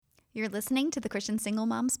You're listening to the Christian Single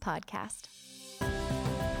Moms Podcast.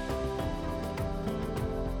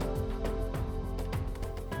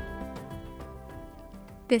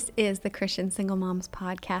 This is the Christian Single Moms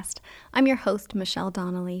Podcast. I'm your host, Michelle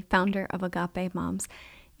Donnelly, founder of Agape Moms,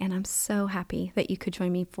 and I'm so happy that you could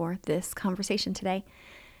join me for this conversation today.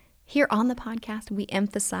 Here on the podcast, we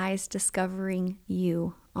emphasize discovering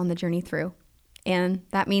you on the journey through. And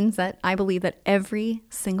that means that I believe that every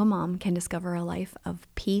single mom can discover a life of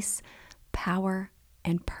peace, power,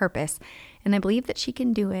 and purpose. And I believe that she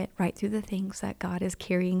can do it right through the things that God is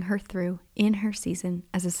carrying her through in her season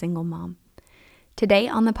as a single mom. Today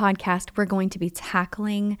on the podcast, we're going to be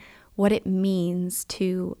tackling what it means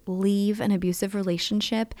to leave an abusive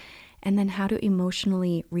relationship and then how to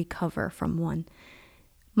emotionally recover from one.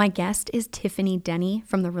 My guest is Tiffany Denny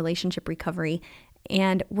from the Relationship Recovery,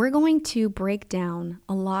 and we're going to break down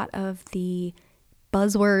a lot of the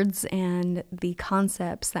buzzwords and the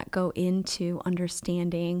concepts that go into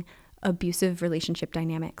understanding abusive relationship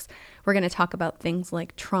dynamics. We're going to talk about things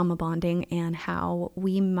like trauma bonding and how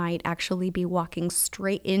we might actually be walking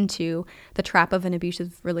straight into the trap of an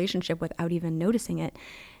abusive relationship without even noticing it.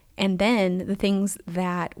 And then the things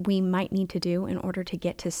that we might need to do in order to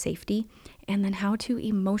get to safety, and then how to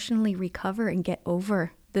emotionally recover and get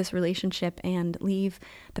over this relationship and leave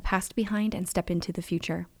the past behind and step into the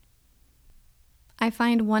future. I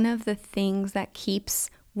find one of the things that keeps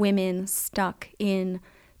women stuck in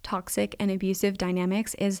toxic and abusive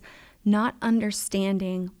dynamics is not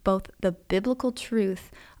understanding both the biblical truth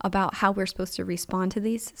about how we're supposed to respond to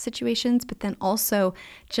these situations, but then also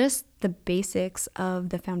just the basics of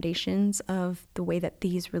the foundations of the way that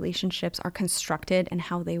these relationships are constructed and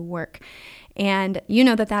how they work. And you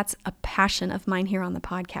know that that's a passion of mine here on the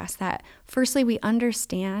podcast, that firstly, we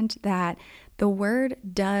understand that the word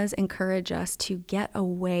does encourage us to get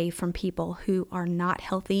away from people who are not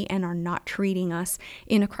healthy and are not treating us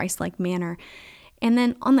in a Christ-like manner. And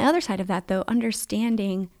then on the other side of that, though,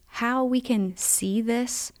 understanding how we can see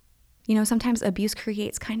this. You know, sometimes abuse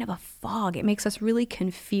creates kind of a fog. It makes us really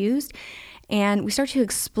confused, and we start to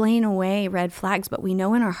explain away red flags, but we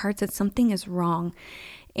know in our hearts that something is wrong.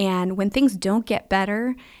 And when things don't get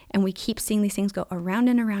better and we keep seeing these things go around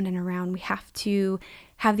and around and around, we have to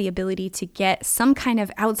have the ability to get some kind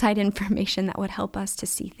of outside information that would help us to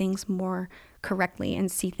see things more correctly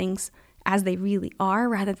and see things as they really are,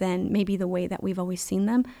 rather than maybe the way that we've always seen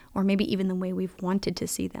them, or maybe even the way we've wanted to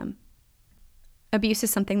see them. Abuse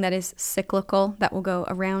is something that is cyclical, that will go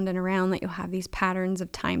around and around, that you'll have these patterns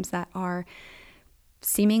of times that are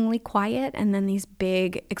seemingly quiet and then these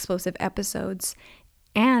big explosive episodes.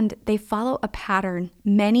 And they follow a pattern.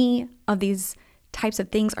 Many of these types of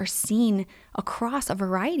things are seen across a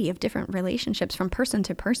variety of different relationships from person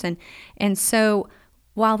to person. And so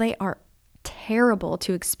while they are terrible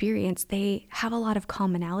to experience, they have a lot of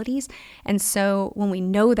commonalities. And so when we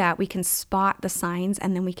know that, we can spot the signs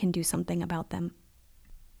and then we can do something about them.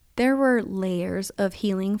 There were layers of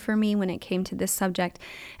healing for me when it came to this subject.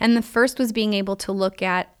 And the first was being able to look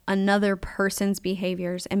at another person's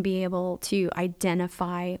behaviors and be able to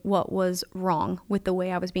identify what was wrong with the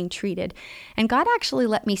way I was being treated. And God actually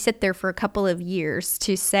let me sit there for a couple of years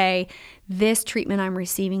to say, this treatment I'm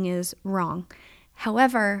receiving is wrong.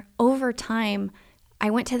 However, over time,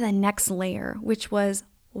 I went to the next layer, which was,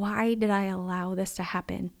 why did I allow this to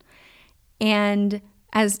happen? And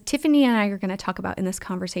as Tiffany and I are going to talk about in this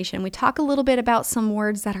conversation, we talk a little bit about some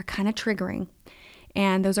words that are kind of triggering.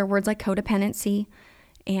 And those are words like codependency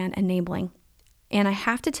and enabling. And I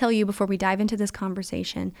have to tell you before we dive into this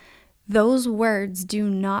conversation, those words do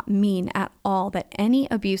not mean at all that any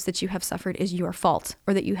abuse that you have suffered is your fault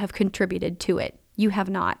or that you have contributed to it. You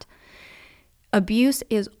have not. Abuse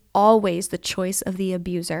is always the choice of the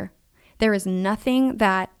abuser. There is nothing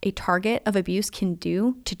that a target of abuse can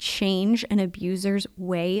do to change an abuser's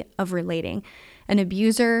way of relating. An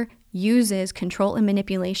abuser uses control and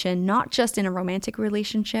manipulation, not just in a romantic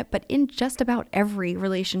relationship, but in just about every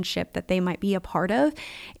relationship that they might be a part of.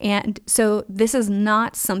 And so this is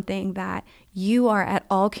not something that you are at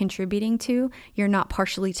all contributing to. You're not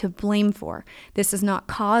partially to blame for. This is not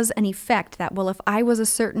cause and effect that, well, if I was a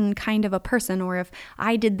certain kind of a person, or if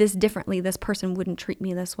I did this differently, this person wouldn't treat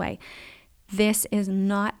me this way. This is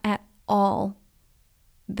not at all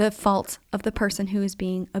the fault of the person who is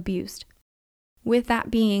being abused. With that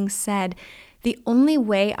being said, the only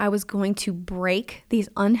way I was going to break these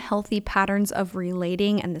unhealthy patterns of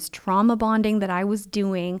relating and this trauma bonding that I was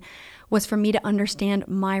doing was for me to understand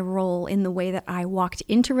my role in the way that I walked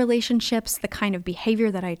into relationships, the kind of behavior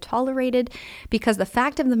that I tolerated, because the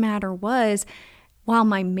fact of the matter was, while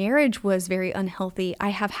my marriage was very unhealthy,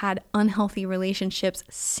 I have had unhealthy relationships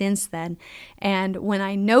since then. And when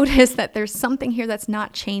I notice that there's something here that's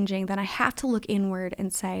not changing, then I have to look inward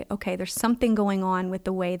and say, okay, there's something going on with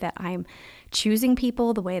the way that I'm choosing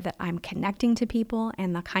people, the way that I'm connecting to people,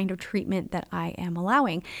 and the kind of treatment that I am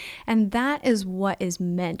allowing. And that is what is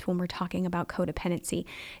meant when we're talking about codependency.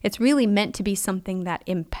 It's really meant to be something that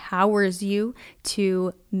empowers you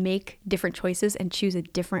to make different choices and choose a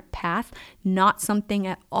different path, not something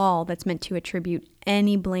at all that's meant to attribute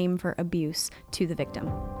any blame for abuse to the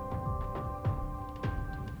victim.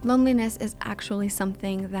 Loneliness is actually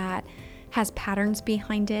something that has patterns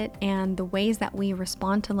behind it, and the ways that we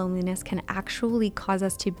respond to loneliness can actually cause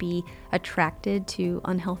us to be attracted to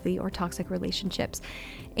unhealthy or toxic relationships.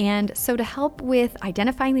 And so to help with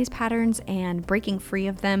identifying these patterns and breaking free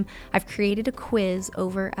of them, I've created a quiz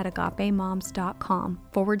over at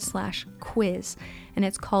agapemoms.com/quiz, and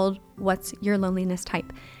it's called What's Your Loneliness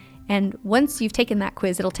Type? And once you've taken that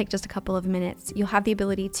quiz, it'll take just a couple of minutes. You'll have the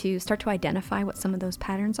ability to start to identify what some of those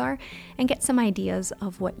patterns are and get some ideas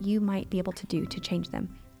of what you might be able to do to change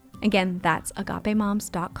them. Again, that's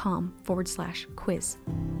agapemoms.com/quiz.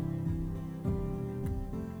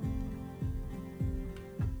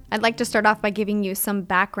 I'd like to start off by giving you some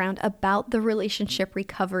background about the relationship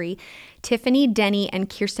recovery. Tiffany Denny and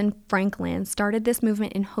Kirsten Franklin started this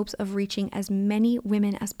movement in hopes of reaching as many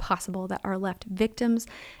women as possible that are left victims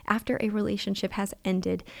after a relationship has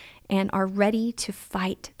ended and are ready to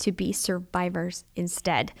fight to be survivors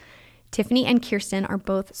instead. Tiffany and Kirsten are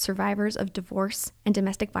both survivors of divorce and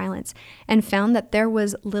domestic violence and found that there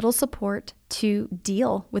was little support to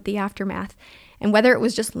deal with the aftermath. And whether it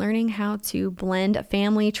was just learning how to blend a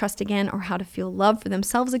family trust again or how to feel love for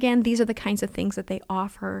themselves again, these are the kinds of things that they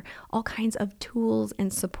offer, all kinds of tools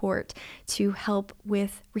and support to help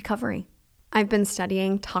with recovery. I've been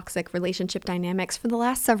studying toxic relationship dynamics for the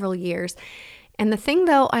last several years. And the thing,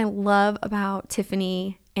 though, I love about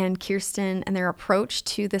Tiffany and Kirsten and their approach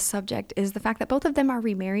to this subject is the fact that both of them are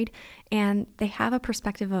remarried and they have a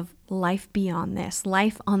perspective of life beyond this,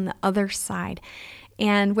 life on the other side.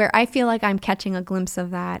 And where I feel like I'm catching a glimpse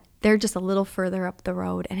of that, they're just a little further up the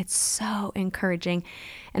road, and it's so encouraging.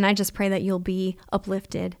 And I just pray that you'll be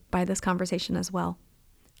uplifted by this conversation as well.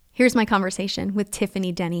 Here's my conversation with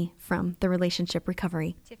Tiffany Denny from The Relationship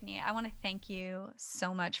Recovery. Tiffany, I want to thank you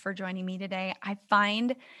so much for joining me today. I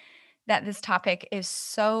find that this topic is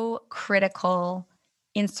so critical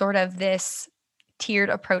in sort of this tiered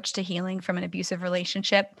approach to healing from an abusive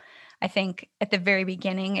relationship. I think at the very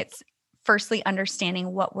beginning, it's firstly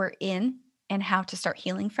understanding what we're in and how to start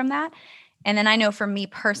healing from that. And then I know for me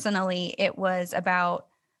personally, it was about,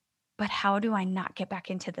 but how do I not get back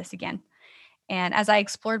into this again? And as I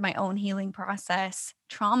explored my own healing process,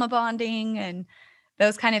 trauma bonding and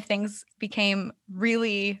those kind of things became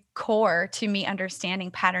really core to me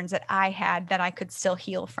understanding patterns that I had that I could still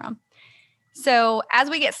heal from. So, as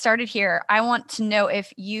we get started here, I want to know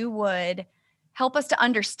if you would help us to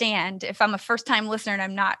understand, if I'm a first time listener and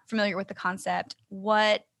I'm not familiar with the concept,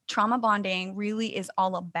 what trauma bonding really is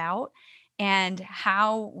all about and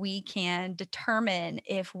how we can determine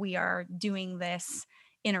if we are doing this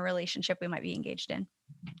in a relationship we might be engaged in.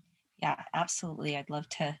 Yeah, absolutely. I'd love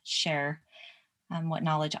to share what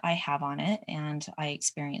knowledge I have on it. And I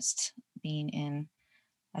experienced being in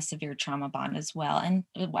a severe trauma bond as well. And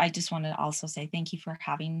I just want to also say thank you for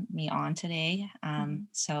having me on today.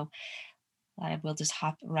 So I will just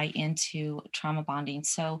hop right into trauma bonding.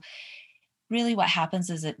 So, really, what happens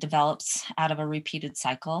is it develops out of a repeated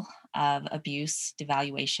cycle of abuse,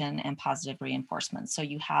 devaluation, and positive reinforcement. So,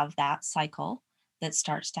 you have that cycle that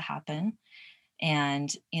starts to happen.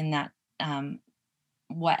 And in that,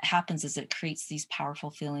 what happens is it creates these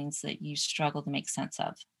powerful feelings that you struggle to make sense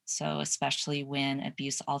of. So, especially when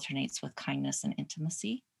abuse alternates with kindness and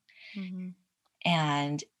intimacy. Mm-hmm.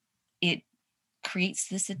 And it creates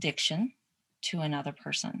this addiction to another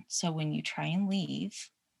person. So, when you try and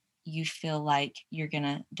leave, you feel like you're going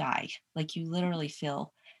to die. Like you literally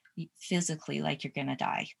feel physically like you're going to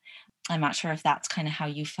die. I'm not sure if that's kind of how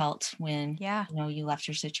you felt when Yeah. you left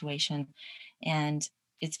your situation. And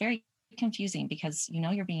it's very confusing because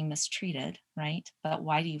you're being mistreated, right? But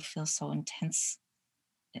why do you feel so intense,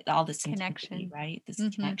 all this intensity, Connection. right? This Mm-hmm.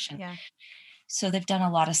 connection. Yeah. So they've done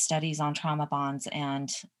a lot of studies on trauma bonds, and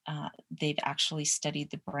they've actually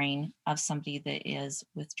studied the brain of somebody that is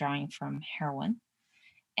withdrawing from heroin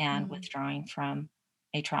and Mm. withdrawing from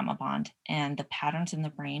a trauma bond, and the patterns in the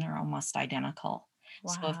brain are almost identical.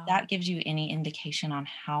 So if Wow. that gives you any indication on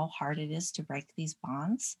how hard it is to break these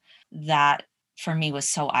bonds, that for me was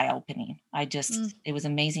so eye-opening. Mm, It was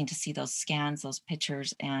amazing to see those scans, those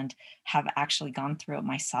pictures, and have actually gone through it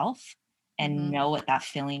myself and hmm. know what that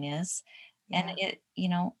feeling is. And Yeah. it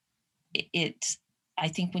I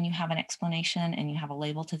think when you have an explanation and you have a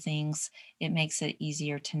label to things, it makes it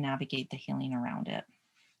easier to navigate the healing around it.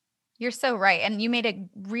 You're so right. And you made a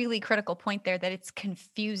really critical point there that it's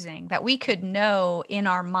confusing, that we could know in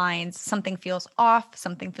our minds something feels off,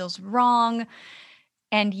 something feels wrong,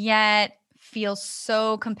 and yet feel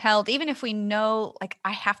so compelled, even if we know, like,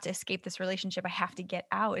 I have to escape this relationship, I have to get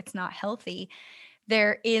out, it's not healthy.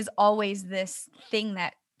 There is always this thing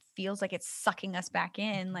that feels like it's sucking us back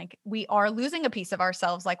in, like we are losing a piece of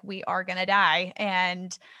ourselves, like we are going to die.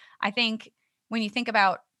 And I think when you think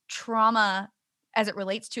about trauma as it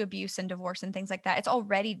relates to abuse and divorce and things like that, it's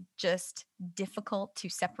already just difficult to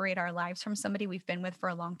separate our lives from somebody we've been with for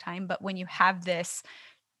a long time. But when you have this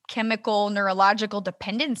chemical, neurological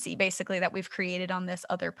dependency, basically, that we've created on this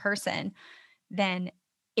other person, then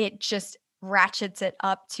it just ratchets it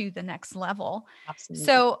up to the next level. Absolutely.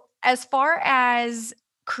 So, as far as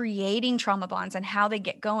creating trauma bonds and how they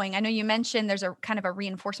get going, I know you mentioned there's a kind of a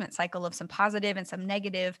reinforcement cycle of some positive and some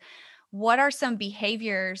negative. What are some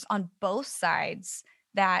behaviors on both sides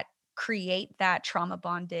that create that trauma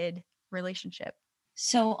bonded relationship?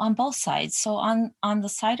 So on both sides. So on the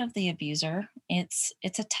side of the abuser, it's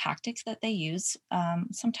a tactic that they use.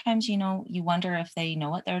 Sometimes you wonder if they know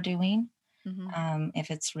what they're doing, Mhm. if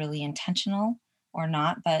it's really intentional or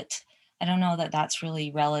not. But I don't know that that's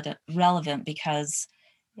really relevant because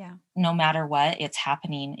Yeah. no matter what, it's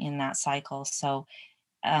happening in that cycle. So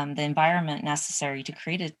the environment necessary to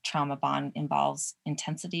create a trauma bond involves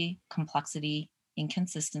intensity, complexity,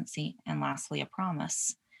 inconsistency, and lastly, a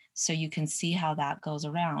promise. So you can see how that goes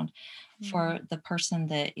around. Mhm. For the person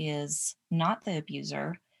that is not the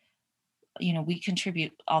abuser, we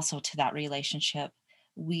contribute also to that relationship.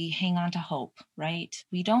 We hang on to hope, right?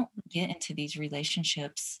 We don't get into these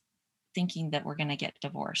relationships thinking that we're going to get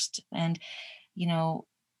divorced. And, you know,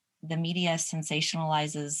 the media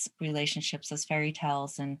sensationalizes relationships as fairy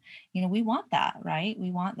tales, and we want that, right?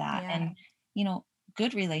 We want that. Yeah. And you know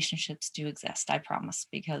good relationships do exist, I promise,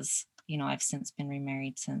 because I've since been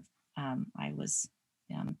remarried since I was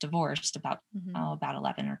divorced Mhm. about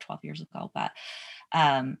 11 or 12 years ago. But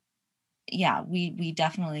um yeah, we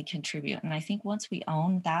definitely contribute, and I think once we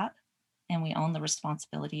own that and we own the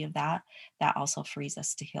responsibility of that, that also frees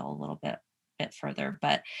us to heal a little bit further.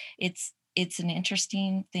 But it's an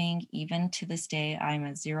interesting thing. Even to this day, I'm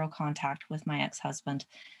at zero contact with my ex-husband.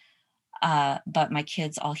 But my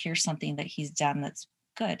kids all hear something that he's done that's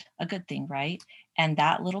good, a good thing, right? And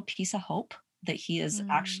that little piece of hope that he is Mm.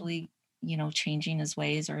 actually, changing his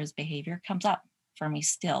ways or his behavior comes up for me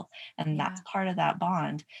still. And that's Yeah. part of that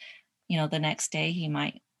bond. The next day he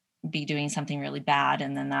might be doing something really bad,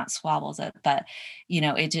 and then that swallows it. But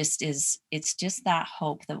it's just that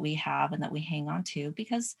hope that we have and that we hang on to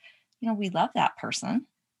because we love that person.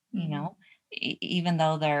 you Mhm. know Even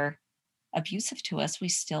though they're abusive to us, we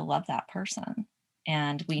still love that person,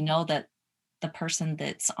 and we know that the person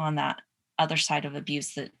that's on that other side of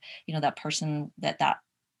abuse, that that person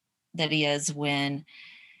that he is when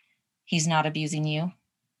he's not abusing you.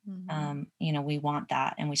 Mhm. We want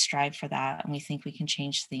that and we strive for that and we think we can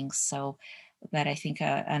change things. So, but I think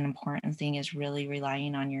an important thing is really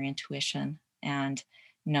relying on your intuition and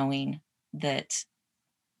knowing that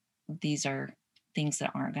these are things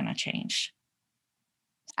that aren't going to change.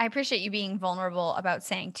 I appreciate you being vulnerable about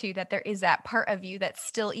saying too that there is that part of you that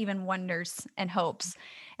still even wonders and hopes.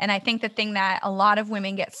 And I think the thing that a lot of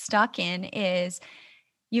women get stuck in is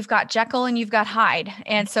you've got Jekyll and you've got Hyde.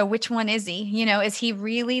 And so which one is he? Is he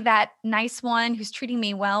really that nice one who's treating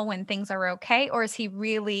me well when things are okay, or is he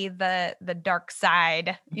really the dark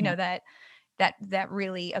side, Mhm. that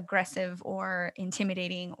really aggressive or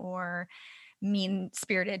intimidating or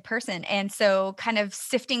mean-spirited person? And so kind of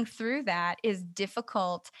sifting through that is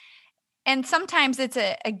difficult, and sometimes it's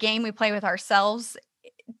a game we play with ourselves,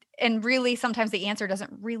 and really sometimes the answer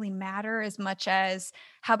doesn't really matter as much as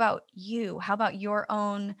how about you? How about your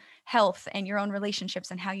own health and your own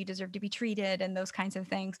relationships and how you deserve to be treated and those kinds of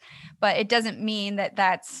things. But it doesn't mean that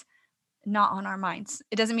that's not on our minds.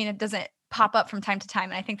 It doesn't mean it doesn't pop up from time to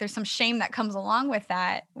time, and I think there's some shame that comes along with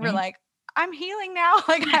that. We're Right? like, "I'm healing now,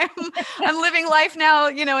 like, I'm living life now,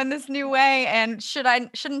 in this new way, and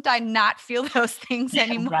shouldn't I not feel those things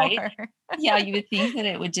Right? anymore?" Yeah, you would think that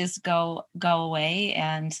it would just go away.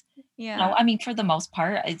 And Yeah. I mean, for the most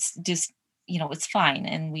part, it's just, it's fine.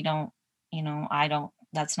 And we don't, I don't,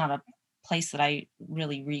 that's not a place that I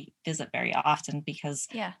really revisit very often because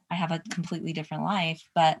Yeah. I have a completely different life.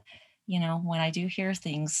 But, when I do hear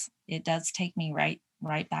things, it does take me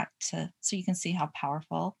right back to, so you can see how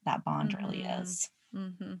powerful that bond really Mm-hmm. is.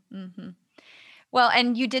 Mm-hmm. Mm-hmm. Well,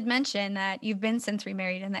 and you did mention that you've been since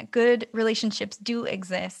remarried and that good relationships do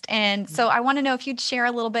exist. And so I want to know if you'd share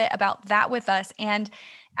a little bit about that with us. And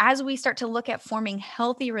as we start to look at forming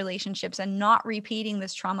healthy relationships and not repeating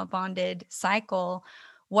this trauma bonded cycle,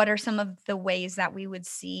 what are some of the ways that we would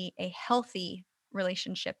see a healthy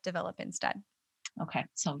relationship develop instead? Okay,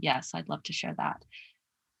 so yes, I'd love to share that.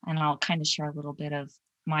 And I'll kind of share a little bit of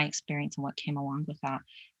my experience and what came along with that.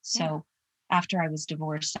 Yeah. So after I was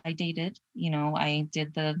divorced, I dated, I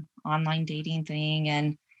did the online dating thing,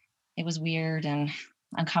 and it was weird and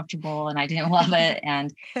uncomfortable, and I didn't love it.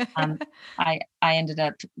 And um, I ended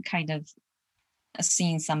up kind of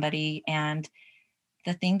seeing somebody, and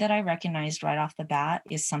the thing that I recognized right off the bat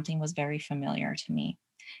is something was very familiar to me.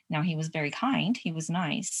 Now, he was very kind, he was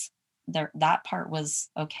nice. That part was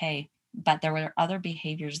okay, but there were other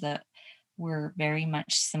behaviors that were very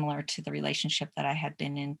much similar to the relationship that I had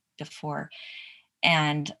been in before.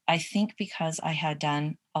 And I think because I had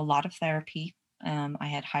done a lot of therapy, I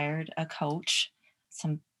had hired a coach,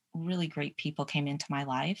 some really great people came into my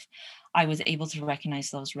life. I was able to recognize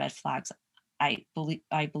those red flags. I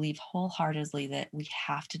believe wholeheartedly that we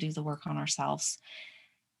have to do the work on ourselves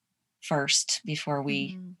first before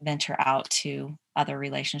we Mhm. venture out to other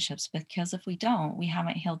relationships, because if we don't, we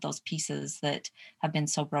haven't healed those pieces that have been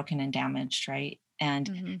so broken and damaged, right? And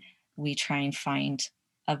Mhm. we try and find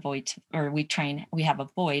a void or we have a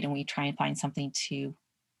void and we try and find something to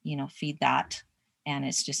feed that, and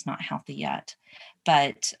it's just not healthy yet.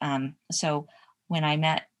 But so when I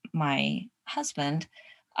met my husband,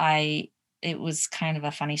 I it was kind of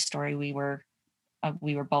a funny story. We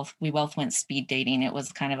both went speed dating. It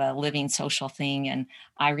was kind of a living social thing, and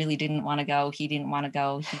I really didn't want to go, he didn't want to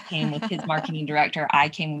go. He came with his marketing director, I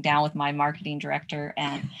came down with my marketing director,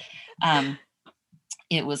 and um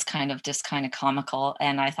it was kind of comical.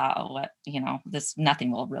 And I thought, oh, what, this,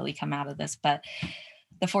 nothing will really come out of this. But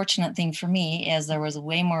the fortunate thing for me is there was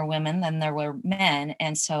way more women than there were men.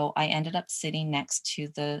 And so I ended up sitting next to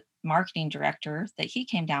the marketing director that he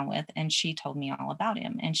came down with, and she told me all about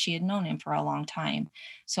him, and she had known him for a long time.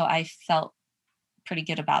 So I felt pretty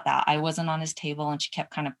good about that. I wasn't on his table, and she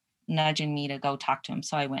kept kind of nudging me to go talk to him.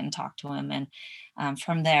 So I went and talked to him. And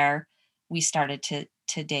from there, we started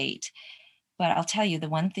to date. But I'll tell you, the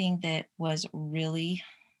one thing that was really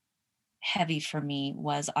heavy for me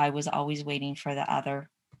was I was always waiting for the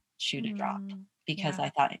other shoe to drop, Mm. because Yeah. I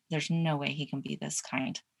thought, there's no way he can be this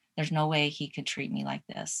kind. There's no way he could treat me like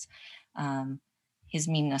this. Um, his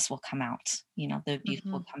meanness will come out, the abuse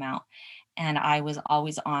will Mhm. come out. And I was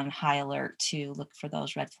always on high alert to look for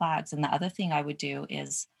those red flags. And the other thing I would do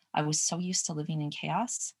is, I was so used to living in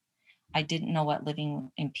chaos, I didn't know what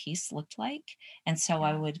living in peace looked like. And so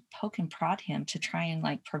I Yeah. would poke and prod him to try and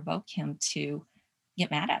like provoke him to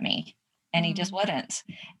get mad at me. And he just Mm. wouldn't.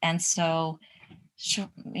 And so,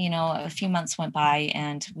 a few months went by,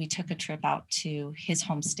 and we took a trip out to his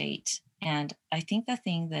home state. And I think the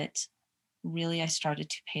thing that really I started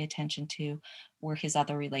to pay attention to were his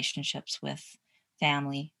other relationships with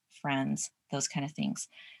family, friends, those kind of things.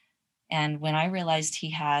 And when I realized he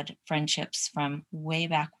had friendships from way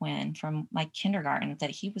back when, from like kindergarten, that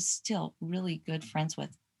he was still really good friends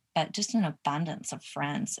with, but just an abundance of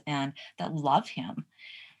friends and that love him,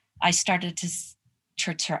 I started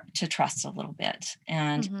to trust a little bit.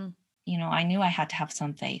 And, Mhm. I knew I had to have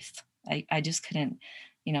some faith. I just couldn't,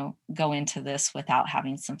 go into this without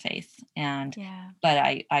having some faith. And, Yeah. but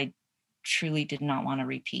I truly did not want to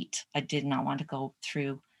repeat. I did not want to go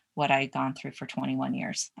through what I had gone through for 21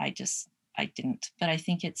 years. I didn't. But I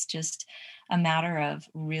think it's just a matter of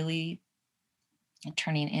really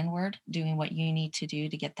turning inward, doing what you need to do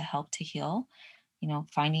to get the help to heal,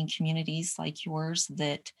 finding communities like yours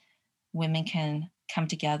that women can come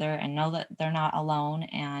together and know that they're not alone,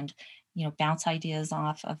 and bounce ideas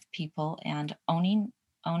off of people, and owning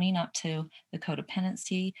up to the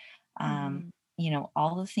codependency, um, Mhm.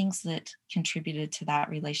 all the things that contributed to that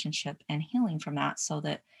relationship, and healing from that, so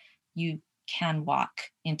that you can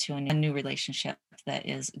walk into a new relationship that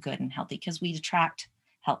is good and healthy, because we attract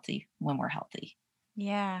healthy when we're healthy.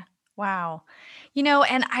 Yeah. Wow.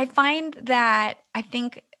 And I find that I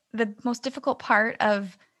think the most difficult part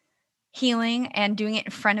of healing and doing it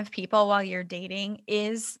in front of people while you're dating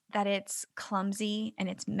is that it's clumsy and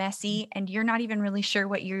it's messy and you're not even really sure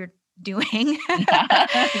what you're doing. Yeah.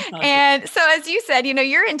 So true. And so as you said,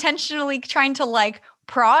 you're intentionally trying to like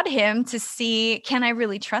prod him to see, can I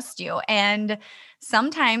really trust you? And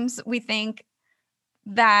sometimes we think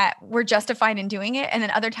that we're justified in doing it. And then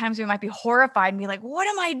other times we might be horrified and be like, what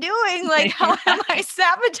am I doing? Like, how am I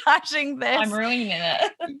sabotaging this? I'm ruining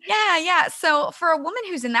it. Yeah. Yeah. So for a woman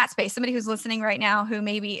who's in that space, somebody who's listening right now, who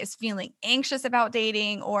maybe is feeling anxious about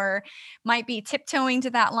dating or might be tiptoeing to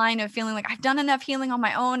that line of feeling like I've done enough healing on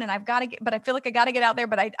my own and I've got to get, but I feel like I got to get out there,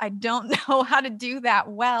 but I don't know how to do that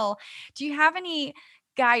well. Do you have any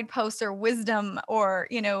guideposts or wisdom or,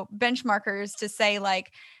 benchmarkers to say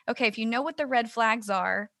like, okay, if you know what the red flags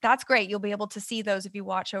are, that's great. You'll be able to see those if you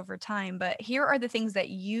watch over time. But here are the things that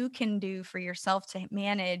you can do for yourself to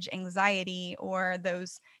manage anxiety or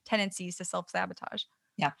those tendencies to self-sabotage.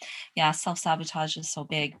 Yeah. Yeah. Self-sabotage is so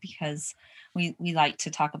big because we like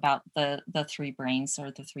to talk about the three brains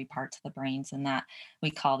or the three parts of the brains, and that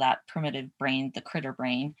we call that primitive brain, the critter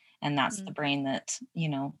brain. And that's the Mm, brain that,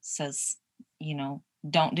 says,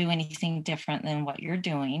 don't do anything different than what you're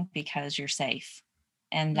doing because you're safe.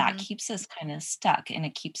 And that mhm, keeps us kind of stuck, and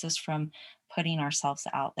it keeps us from putting ourselves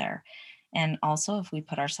out there. And also, if we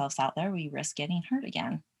put ourselves out there, we risk getting hurt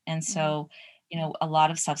again. And mhm, so, a lot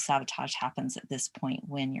of self-sabotage happens at this point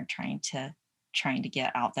when you're trying to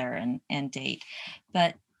get out there and date.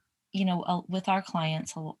 But with our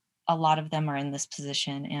clients, a lot of them are in this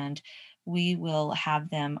position, and we will have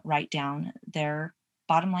them write down their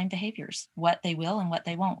bottom line behaviors, what they will and what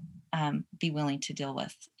they won't be willing to deal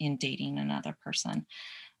with in dating another person,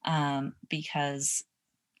 because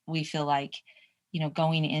we feel like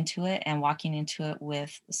going into it and walking into it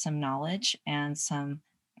with some knowledge and some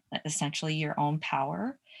essentially your own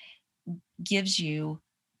power gives you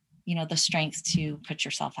the strength to put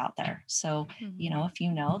yourself out there. So mhm, if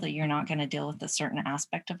you know that you're not going to deal with a certain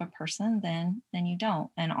aspect of a person, then you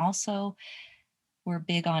don't. And also, we're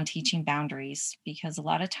big on teaching boundaries, because a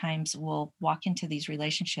lot of times we'll walk into these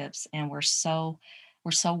relationships and we're so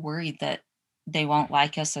worried that they won't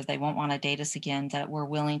like us or they won't want to date us again, that we're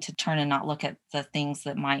willing to turn and not look at the things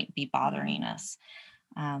that might be bothering mhm, us.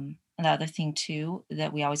 The other thing too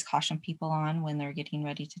that we always caution people on when they're getting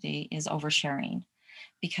ready to date is oversharing,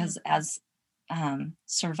 because mhm, as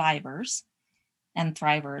survivors and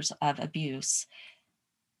thrivers of abuse,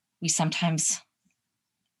 we sometimes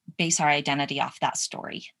base our identity off that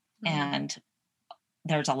story. mhm, And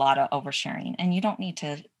there's a lot of oversharing, and you don't need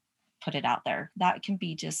to put it out there. That can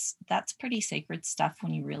be that's pretty sacred stuff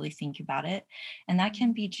when you really think about it. And that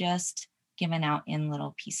can mhm. be just given out in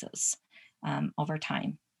little pieces over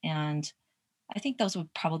time. And I think those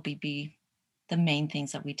would probably be the main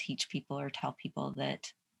things that we teach people or tell people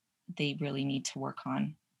that they really need to work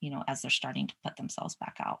on, as they're starting to put themselves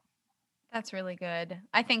back out. That's really good.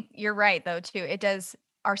 I think you're right though too. It does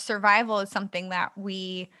our survival is something that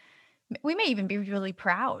we may even be really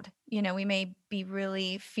proud. We may be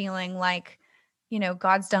really feeling like,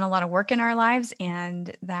 God's done a lot of work in our lives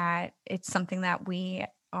and that it's something that we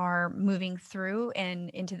are moving through and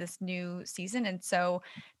into this new season. And so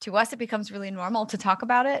to us, it becomes really normal to talk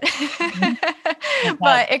about it. Mhm. It does.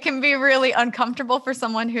 But it can be really uncomfortable for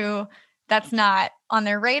someone who that's not on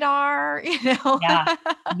their radar, Yeah.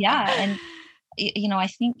 Yeah. And, I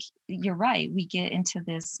think you're right. We get into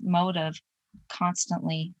this mode of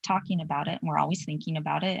constantly talking about it, and we're always thinking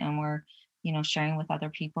about it, and we're, sharing with other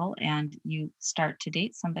people. And you start to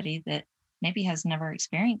date somebody that maybe has never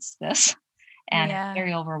experienced this, and it's Yeah.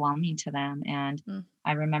 very overwhelming to them. And Mm,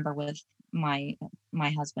 I remember with my my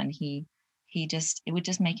husband, he just it would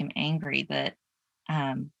just make him angry that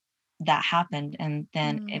um that happened, and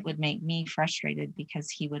then it mm, would make me frustrated because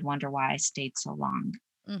he would wonder why I stayed so long.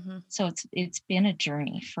 mhm, So it's been a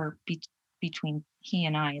journey between he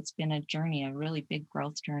and I. It's been a journey, a really big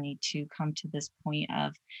growth journey, to come to this point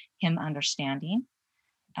of him understanding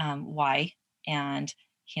why, and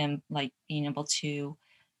him like being able to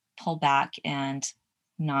pull back and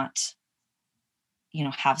not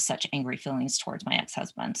have such angry feelings towards my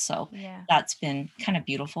ex-husband. So yeah. that's been kind of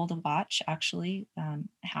beautiful to watch actually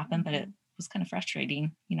happen, but it Mhm. was kind of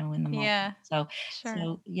frustrating, in the moment. Yeah, So sure.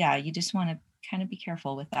 so yeah, you just want to kind of be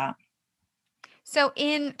careful with that. So,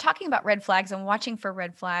 in talking about red flags and watching for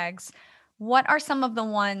red flags, what are some of the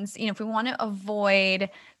ones, if we want to avoid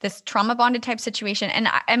this trauma bonded type situation? And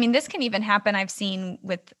I mean, this can even happen, I've seen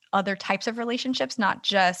with other types of relationships, not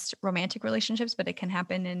just romantic relationships, but it can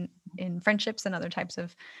happen in friendships and other types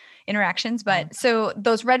of interactions. Yeah. But so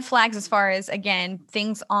those red flags, as far as again,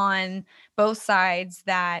 things on both sides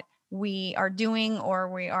that we are doing or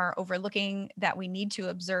we are overlooking that we need to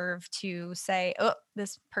observe to say, oh,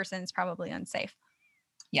 this person is probably unsafe.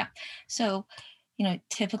 Yeah. So,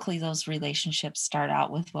 typically those relationships start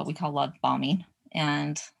out with what we call love bombing.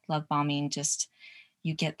 And love bombing, just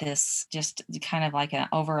you get this just kind of like an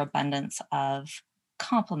overabundance of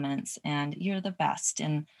compliments and you're the best.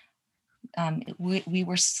 And we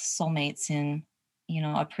were soulmates in,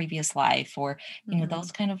 a previous life, or, Mm-hmm.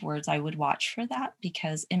 those kind of words. I would watch for that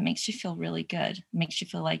because it makes you feel really good. It makes you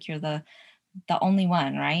feel like you're the only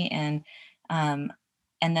one, right? Um,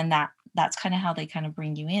 and then that's kind of how they kind of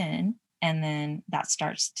bring you in, and then that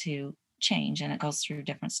starts to change, and it goes through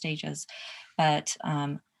different stages. But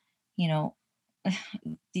you know,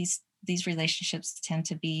 these relationships tend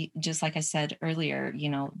to be just like I said earlier.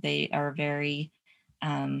 They are very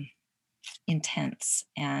um, intense,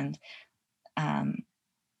 and um,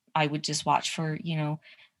 I would just watch for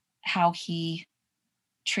how he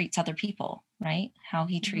treats other people, right? How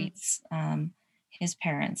he Mm-hmm. treats his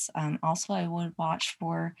parents. Also, I would watch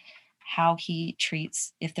for how he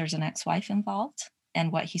treats if there's an ex-wife involved,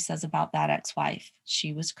 and what he says about that ex-wife.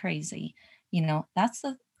 She was crazy. That's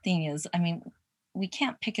the thing is, I mean, we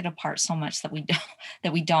can't pick it apart so much that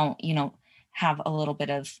we don't have a little bit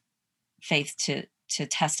of faith to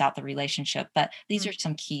test out the relationship. But these Mm-hmm. are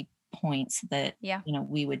some key points that Yeah.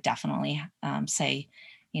 we would definitely say,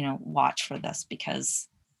 watch for this, because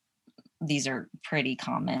these are pretty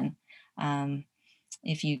common. Um,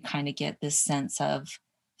 if you kind of get this sense of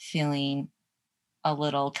feeling a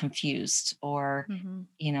little confused, or, Mm-hmm.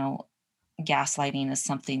 you know, gaslighting is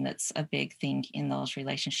something that's a big thing in those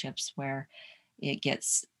relationships, where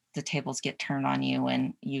the tables get turned on you,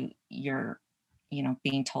 and you're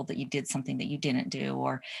being told that you did something that you didn't do,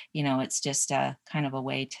 or it's just a kind of a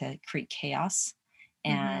way to create chaos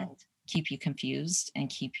Mm-hmm. and keep you confused and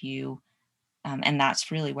keep you and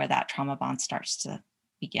that's really where that trauma bond starts to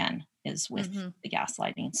begin, is with Mm-hmm. the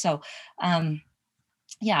gaslighting. So um,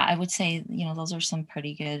 yeah, I would say those are some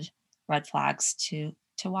pretty good red flags to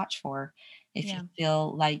watch for if you Yeah.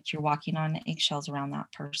 feel like you're walking on eggshells around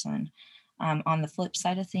that person. On the flip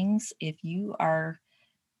side of things, if you are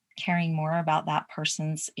caring more about that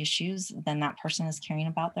person's issues than that person is caring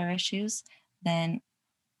about their issues, then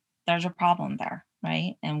there's a problem there,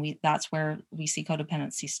 right? And that's where we see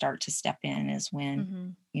codependency start to step in, is when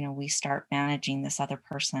Mm-hmm. we start managing this other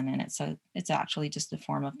person, and it's actually just a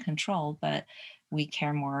form of control, but we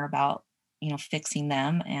care more about fixing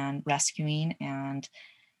them and rescuing and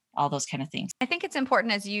all those kind of things. I think it's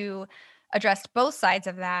important as you addressed both sides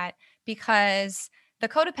of that, because the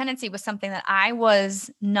codependency was something that I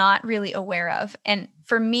was not really aware of. And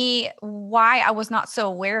for me, why I was not so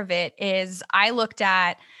aware of it is I looked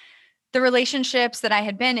at the relationships that I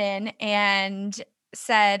had been in and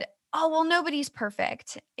said, oh, well, nobody's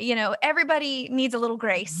perfect. Everybody needs a little Mhm.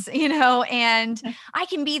 grace, and I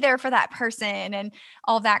can be there for that person and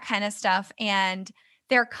all that kind of stuff. And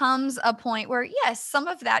there comes a point where, yes, some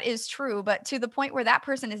of that is true, but to the point where that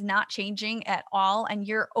person is not changing at all and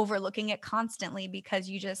you're overlooking it constantly because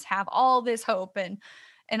you just have all this hope and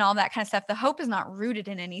all that kind of stuff. The hope is not rooted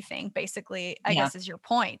in anything, basically, I Yeah, guess is your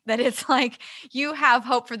point. That it's like you have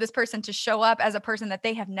hope for this person to show up as a person that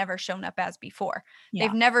they have never shown up as before. yeah,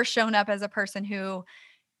 They've never shown up as a person who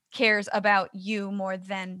cares about you more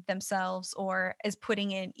than themselves or is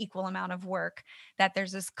putting in equal amount of work. That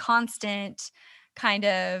there's this constant kind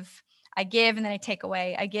of, I give and then I take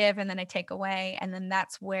away, I give and then I take away. And then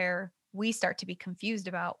that's where we start to be confused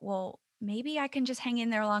about, well, maybe I can just hang in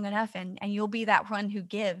there long enough and you'll be that one who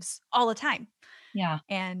gives all the time. yeah,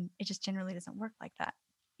 And it just generally doesn't work like that.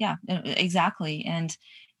 yeah, exactly. And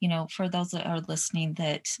for those that are listening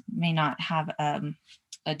that may not have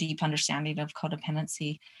a deep understanding of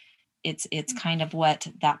codependency, it's kind of what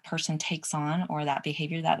that person takes on, or that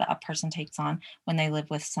behavior that a person takes on when they live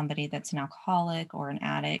with somebody that's an alcoholic or an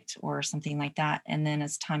addict or something like that. And then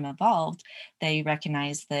as time evolved, they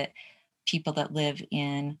recognize that people that live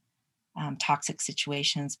in toxic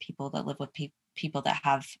situations, people that live with people that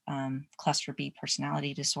have cluster B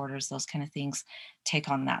personality disorders, those kind of things, take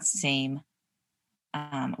on that same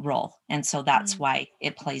role. And so that's Mm, why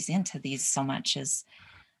it plays into these so much, as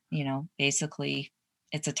basically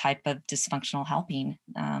it's a type of dysfunctional helping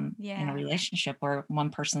in a yeah. relationship, where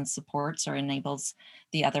one person supports or enables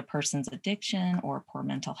the other person's addiction or poor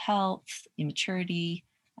mental health, immaturity,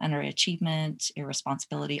 underachievement,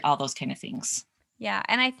 irresponsibility, all those kind of things. Yeah.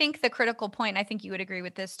 And I think the critical point, I think you would agree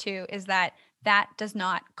with this too, is that that does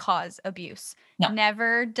not cause abuse. No.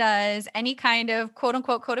 Never does any kind of quote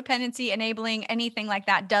unquote codependency, enabling, anything like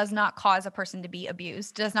that does not cause a person to be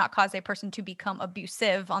abused, does not cause a person to become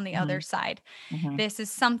abusive on the other Hmm. side. Hmm. This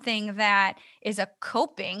is something that is a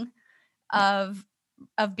coping Yeah.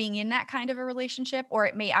 of being in that kind of a relationship, or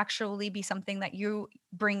it may actually be something that you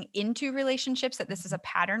bring into relationships, that this is a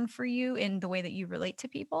pattern for you in the way that you relate to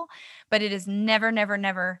people, but it is never, never,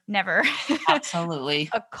 never, never Absolutely.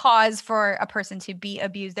 a cause for a person to be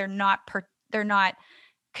abused. They're not they're not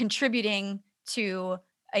contributing to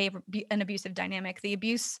an abusive dynamic. The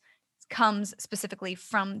abuse comes specifically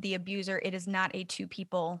from the abuser. It is not a two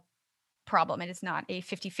people problem. It is not a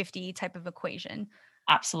 50-50 type of equation.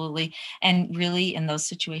 Absolutely. And really, in those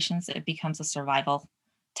situations, it becomes a survival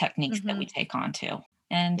techniques that we Mhm. take on too.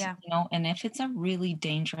 And, Yeah. and if it's a really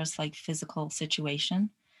dangerous, like physical situation,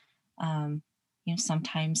 um,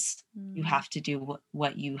 sometimes you Mm. have to do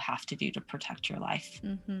what you have to do to protect your life.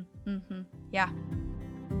 Mhm. Mhm. Yeah.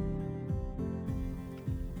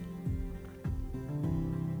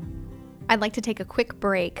 I'd like to take a quick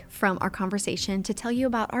break from our conversation to tell you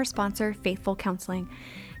about our sponsor, Faithful Counseling.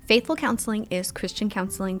 Faithful Counseling is Christian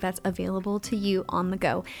counseling that's available to you on the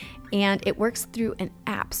go, and it works through an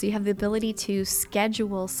app. So you have the ability to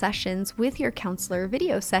schedule sessions with your counselor,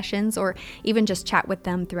 video sessions, or even just chat with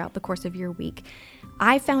them throughout the course of your week.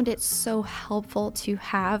 I found it so helpful to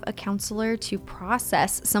have a counselor to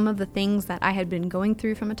process some of the things that I had been going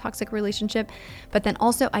through from a toxic relationship, but then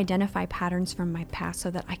also identify patterns from my past so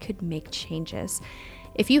that I could make changes.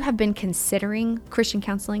 If you have been considering Christian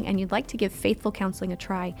counseling and you'd like to give Faithful Counseling a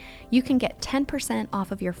try, you can get 10%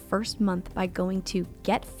 off of your first month by going to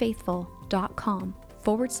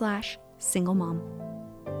getfaithful.com/single mom.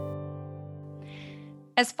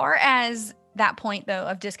 As far as that point, though,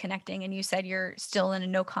 of disconnecting, and you said you're still in a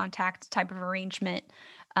no contact type of arrangement,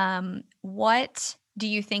 what do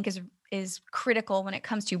you think is critical when it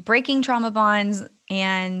comes to breaking trauma bonds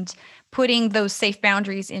and putting those safe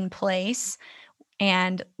boundaries in place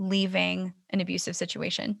and leaving an abusive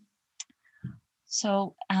situation?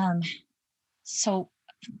 So, so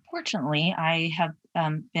fortunately, I have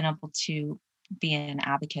been able to be an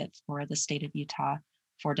advocate for the state of Utah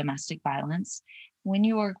for domestic violence. When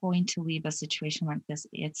you are going to leave a situation like this,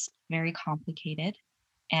 it's very complicated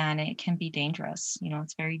and it can be dangerous.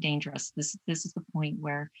 It's very dangerous. This is the point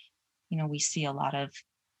where, we see a lot of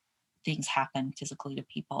things happen physically to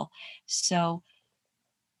people. So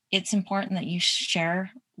it's important that you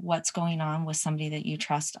share what's going on with somebody that you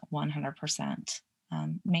trust 100%.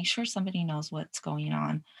 Make sure somebody knows what's going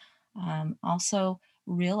on. Also,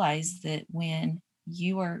 realize that when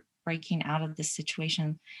you are breaking out of this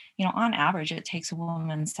situation, on average, it takes a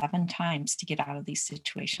woman 7 times to get out of these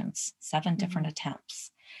situations, 7 different Mhm.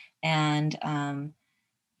 attempts. And,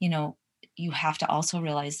 you know, you have to also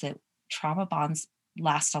realize that trauma bonds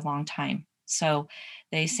last a long time. So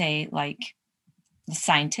they say, like,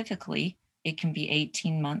 scientifically, it can be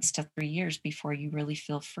 18 months to 3 years before you really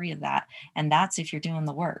feel free of that. And that's if you're doing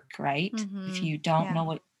the work, right? If Mhm. you don't Yeah.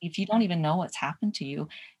 know if you don't even know what's happened to you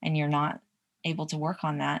and you're not able to work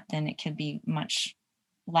on that, then it could be much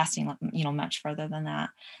lasting, much further than that.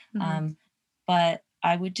 Mhm. Um, but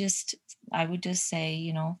I would just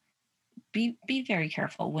say, be very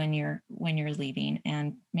careful when you're leaving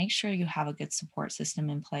and make sure you have a good support system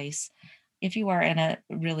in place. If you are in a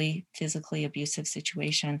really physically abusive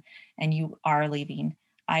situation and you are leaving,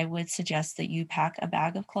 I would suggest that you pack a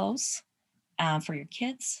bag of clothes for your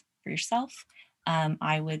kids, for yourself.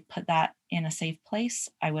 I would put that in a safe place.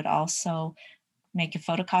 I would also make a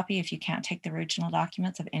photocopy if you can't take the original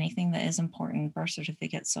documents of anything that is important: birth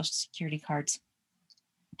certificates, social security cards,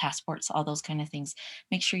 passports, all those kind of things.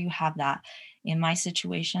 Make sure you have that. In my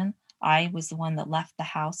situation, I was the one that left the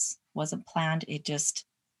house. Wasn't planned.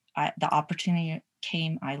 The opportunity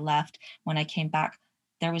came. I left. When I came back,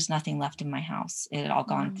 there was nothing left in my house. It had all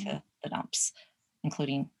gone Mm. to the dumps,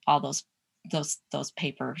 including all those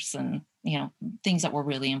papers and things that were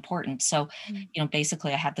really important. So, Mm.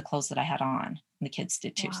 basically, I had the clothes that I had on, and the kids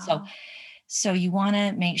did too. So, Wow. so you want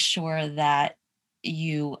to make sure that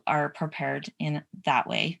you are prepared in that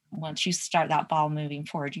way. Once you start that ball moving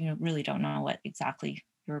forward, you really don't know what exactly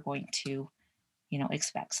you're going to,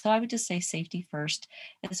 expect. So I would just say safety first.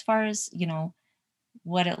 As far as,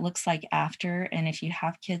 what it looks like after, and if you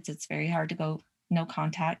have kids, it's very hard to go no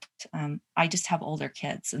contact. I just have older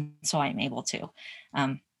kids, and so I'm able to.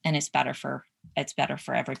 And it's better for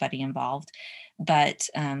everybody involved. But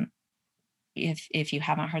if you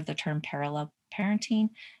haven't heard the term parallel parenting,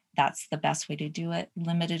 that's the best way to do it.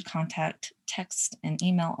 Limited contact, text and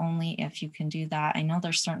email only, if you can do that. I know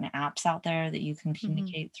there's certain apps out there that you can Mhm.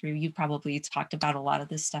 communicate through. You probably talked about a lot of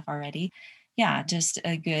this stuff already. Yeah, just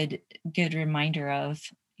a good reminder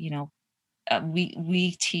of,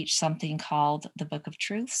 we teach something called the Book of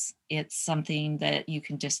Truths. It's something that you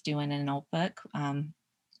can just do in a notebook.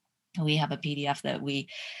 We have a PDF that we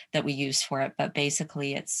use for it, but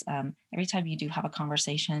basically, it's every time you do have a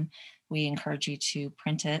conversation, we encourage you to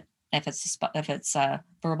print it. If it's a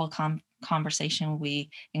verbal conversation, we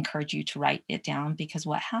encourage you to write it down, because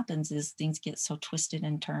what happens is things get so twisted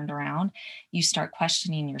and turned around, you start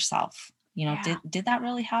questioning yourself. Yeah. did that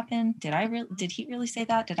really happen? Did he really say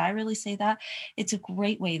that? Did I really say that? It's a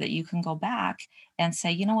great way that you can go back and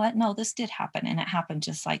say, you know what? No, this did happen, and it happened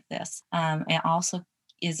just like this. It also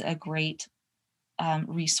is a great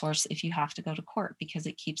resource if you have to go to court, because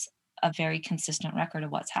it keeps a very consistent record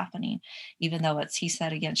of what's happening. Even though it's he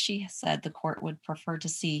said against she said, the court would prefer to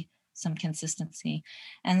see some consistency.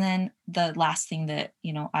 And then the last thing that,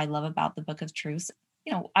 I love about the Book of Truth,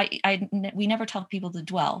 we never tell people to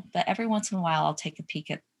dwell, but every once in a while I'll take a peek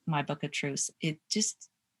at my Book of Truth. It just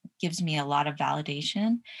gives me a lot of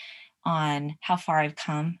validation on how far I've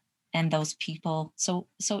come and those people. So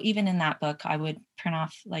even in that book, I would print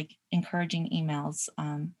off like encouraging emails,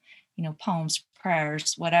 poems,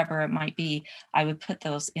 prayers, whatever it might be. I would put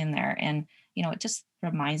those in there, and it just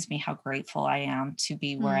reminds me how grateful I am to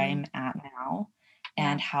be where Mm, I'm at now,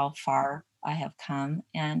 yeah. and how far I have come.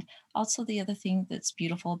 And also the other thing that's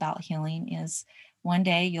beautiful about healing is one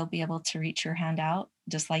day you'll be able to reach your hand out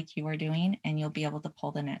just like you were doing, and you'll be able to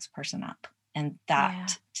pull the next person up. And Yeah.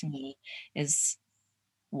 that to me is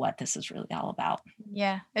what this is really all about.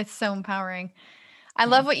 Yeah. It's so empowering. I Yeah.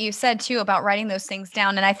 love what you said too about writing those things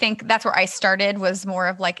down. And I think that's where I started, was more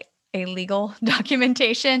of like a legal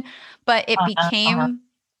documentation, but Uh-huh, uh-huh.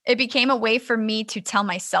 it became a way for me to tell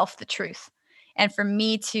myself the truth and for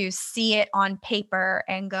me to see it on paper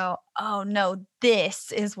and go, "Oh no,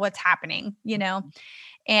 this is what's happening," you know?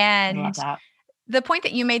 I love And that. the point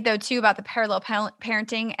that you made though too about the parallel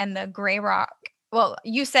parenting and the gray rock, well,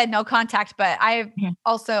 you said no contact, but I Mhm.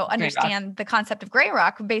 also Great rock. understand the concept of gray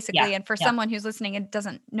rock Yeah, basically. And for yeah. someone who's listening and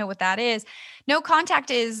doesn't know what that is, no contact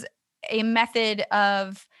is a method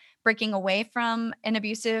of breaking away from an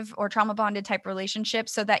abusive or trauma bonded type relationship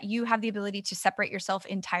so that you have the ability to separate yourself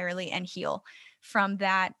entirely and heal from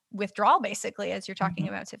that withdrawal, basically, as you're talking Mhm.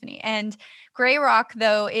 about, Tiffany. And gray rock,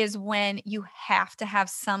 though, is when you have to have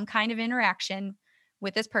some kind of interaction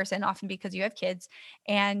with this person, often because you have kids.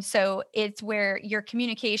 And so it's where your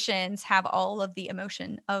communications have all of the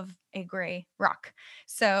emotion of a gray rock.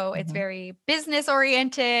 So it's Mhm. very business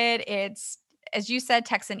oriented. It's, as you said,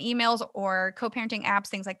 texts and emails or co parenting apps,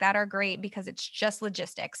 things like that are great because it's just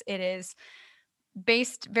logistics. It is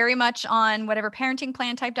based very much on whatever parenting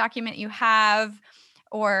plan type document you have,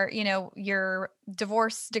 or your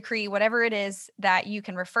divorce decree, whatever it is, that you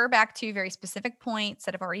can refer back to very specific points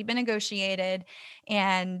that have already been negotiated.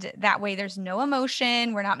 And that way there's no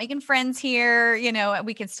emotion, we're not making friends here,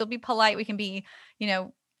 we can still be polite, we can be you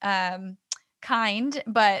know um kind,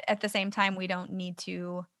 but at the same time we don't need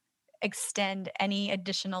to extend any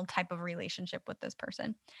additional type of relationship with this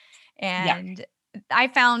person. Yeah. And I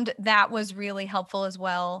found that was really helpful as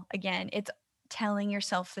well. Again, it's telling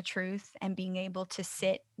yourself the truth and being able to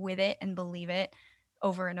sit with it and believe it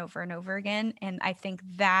over and over and over again. And I think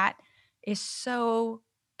that is so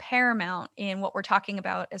paramount in what we're talking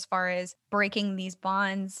about as far as breaking these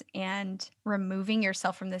bonds and removing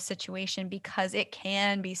yourself from this situation, because it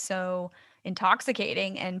can be so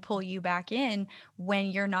intoxicating and pull you back in when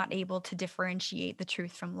you're not able to differentiate the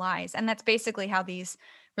truth from lies. And that's basically how these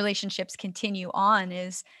relationships continue on,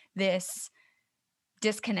 is this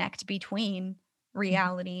disconnect between Mhm.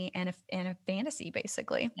 reality and a fantasy,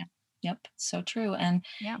 basically. Yeah. Yep. So true. And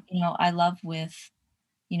Yeah. I love with,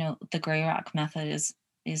 the gray rock method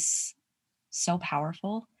is so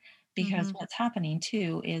powerful, because Mhm. what's happening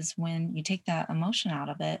too is when you take that emotion out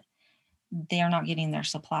of it, they are not getting their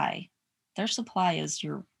supply. Their supply is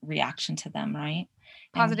your reaction to them, right?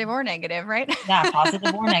 And Positive or negative, right? yeah,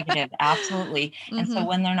 positive or negative, absolutely. And so Mhm.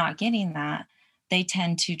 when they're not getting that, they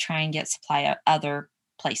tend to try and get supply at other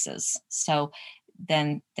places. So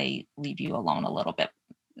then they leave you alone a little bit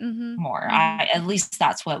Mhm. more. Mhm. At least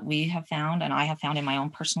that's what we have found, and I have found in my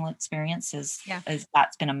own personal experience Yeah. is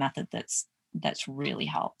that's been a method that's really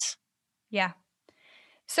helped. Yeah.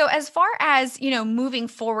 So as far as, moving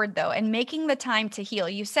forward though and making the time to heal,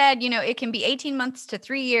 you said, it can be 18 months to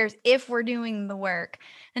 3 years if we're doing the work.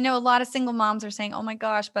 I know a lot of single moms are saying, "Oh my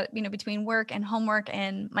gosh, but between work and homework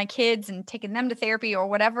and my kids and taking them to therapy or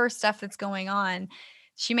whatever stuff that's going on,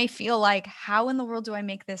 she may feel like, how in the world do I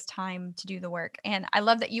make this time to do the work?" And I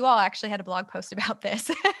love that you all actually had a blog post about this.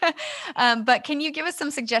 But can you give us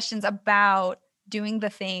some suggestions about doing the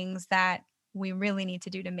things that we really need to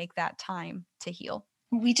do to make that time to heal?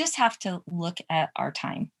 We just have to look at our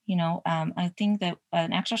time. I think that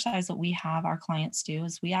an exercise that we have our clients do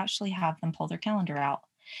is we actually have them pull their calendar out.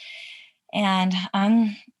 And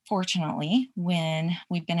unfortunately, when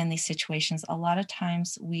we've been in these situations, a lot of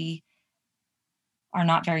times we are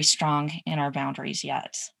not very strong in our boundaries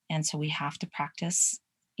yet. And so we have to practice,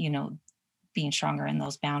 you know, being stronger in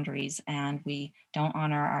those boundaries, and we don't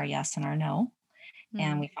honor our yes and our no.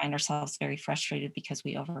 and Mm. we find ourselves very frustrated because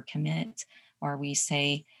we overcommit, or we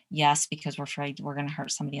say yes because we're afraid we're going to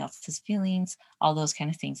hurt somebody else's feelings, all those kind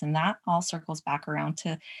of things. And that all circles back around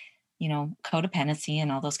to, codependency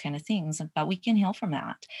and all those kind of things. But we can heal from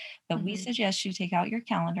that. But we Mhm. suggest you take out your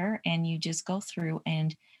calendar and you just go through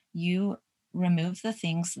and you remove the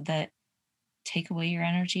things that take away your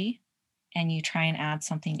energy, and you try and add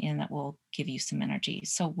something in that will give you some energy.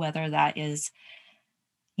 So whether that is,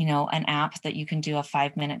 an app that you can do a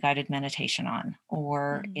 5-minute guided meditation on,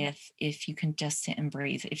 or Mhm. if you can just sit and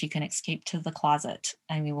breathe, if you can escape to the closet.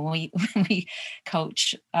 I mean, when we when we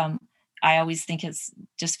coach, I always think it's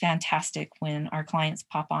just fantastic when our clients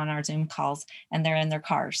pop on our Zoom calls and they're in their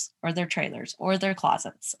cars or their trailers or their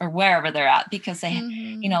closets or wherever they're at, because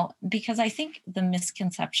Mhm. because I think the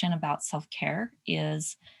misconception about self-care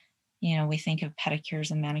is, we think of pedicures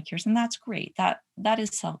and manicures, and that's great. That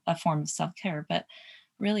is a form of self-care, but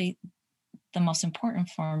really the most important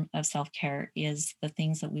form of self-care is the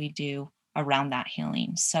things that we do around that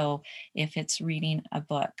healing. So if it's reading a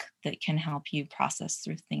book that can help you process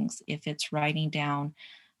through things, if it's writing down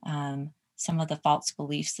some of the false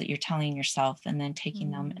beliefs that you're telling yourself and then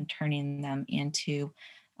taking them Mm. and turning them into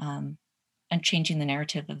um, and changing the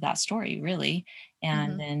narrative of that story, really,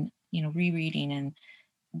 and Mhm. then rereading and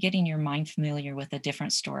getting your mind familiar with a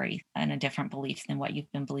different story and a different belief than what you've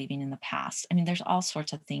been believing in the past. I mean, there's all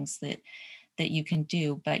sorts of things that you can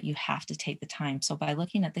do, but you have to take the time. So by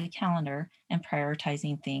looking at the calendar and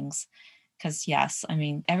prioritizing things, because yes, I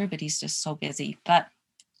mean, everybody's just so busy, but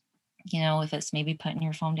if it's maybe putting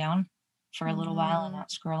your phone down for a little while and Mhm.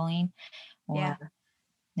 not scrolling, Yeah. or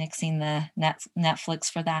nixing the Netflix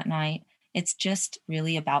for that night, it's just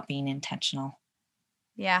really about being intentional.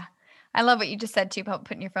 Yeah. I love what you just said too about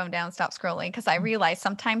putting your phone down, stop scrolling. Because I realize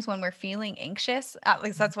sometimes when we're feeling anxious, at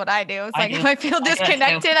least that's what I do. It's I like if do. I feel I do it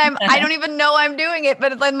disconnected, I don't even know I'm doing it,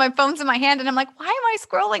 but then my phone's in my hand and I'm like, why am I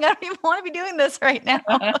scrolling? I don't even want to be doing this right now.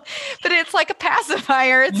 too. But it's like a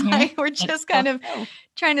pacifier. It's Mhm. like we're It's just so kind of true.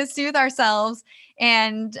 trying to soothe ourselves.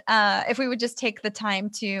 And if we would just take the time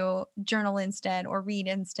to journal instead, or read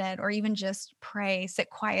instead, or even just pray, sit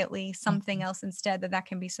quietly, something Mhm. else instead, that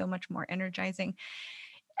can be so much more energizing.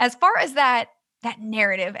 As far as that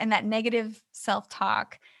narrative and that negative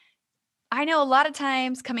self-talk, I know a lot of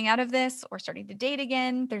times coming out of this or starting to date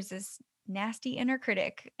again, there's this nasty inner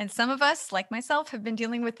critic. And some of us, like myself, have been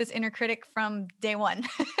dealing with this inner critic from day one.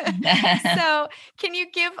 So, can you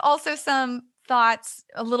give also some thoughts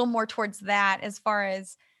a little more towards that as far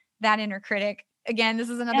as that inner critic? Again, this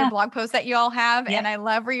is another Yeah. blog post that you all have. Yep. And I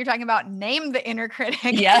love where you're talking about name the inner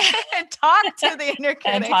critic Yeah. and talk to the inner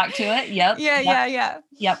And critic. talk to it. Yep. Yeah, Yep. yeah, yeah.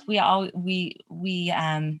 Yep. We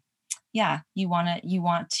yeah, you want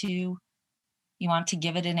to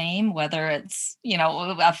give it a name, whether it's,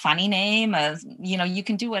 a funny name, you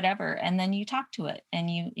can do whatever, and then you talk to it and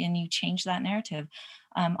you change that narrative.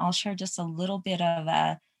 I'll share just a little bit of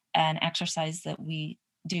an exercise that we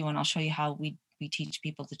do, and I'll show you how we teach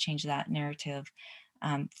people to change that narrative.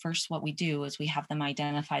 First, what we do is we have them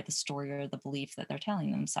identify the story or the belief that they're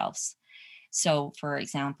telling themselves. So, for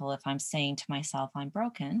example, if I'm saying to myself, I'm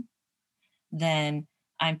broken, then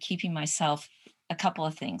I'm keeping myself a couple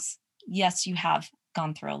of things. Yes, you have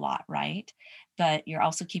gone through a lot, right? But you're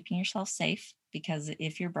also keeping yourself safe, because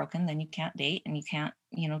if you're broken, then you can't date and you can't,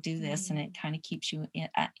 do this. And it Mhm. kind of keeps you in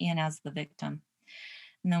as the victim.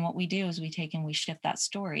 And then what we do is we take and we shift that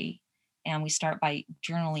story, and we start by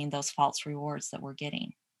journaling those false rewards that we're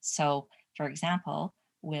getting. So, for example,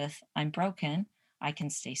 with I'm broken, I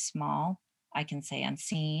can stay small, I can say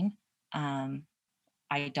unseen. Um,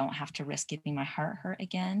 I don't have to risk getting my heart hurt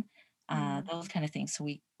again. Mm. Those kind of things. So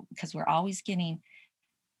because we're always getting,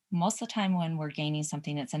 most of the time when we're gaining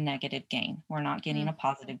something, it's a negative gain. We're not getting Mm. a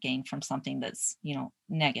positive gain from something that's,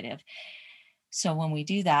 negative. So when we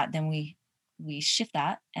do that, then we shift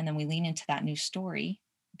that, and then we lean into that new story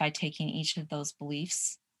by taking each of those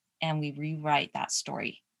beliefs and we rewrite that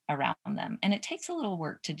story around them. And it takes a little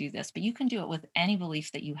work to do this, but you can do it with any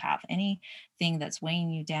belief that you have, anything that's weighing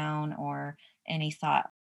you down, or any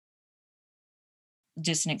thought.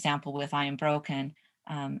 Just an example with I am broken.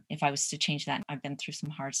 If I was to change that, I've been through some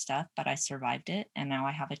hard stuff, but I survived it. And now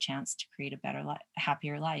I have a chance to create a better life,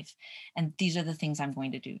 happier life. And these are the things I'm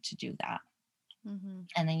going to do that. Mhm.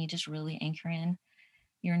 And then you just really anchor in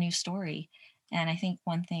your new story. And I think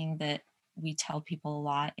one thing that we tell people a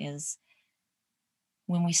lot is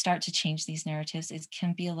when we start to change these narratives, it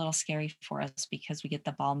can be a little scary for us because we get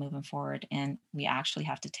the ball moving forward and we actually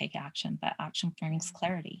have to take action, but action brings Yeah.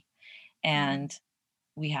 clarity. Mhm. And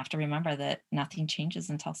we have to remember that nothing changes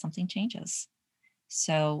until something changes.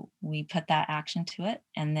 So we put that action to it.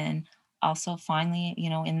 And then also finally,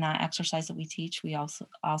 in that exercise that we teach, we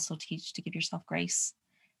also teach to give yourself grace.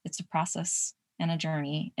 It's a process and a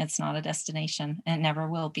journey. It's not a destination, and it never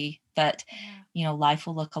will be. But, Yeah. life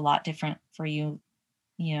will look a lot different for you,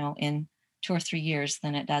 in 2 or 3 years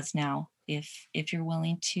than it does now, if you're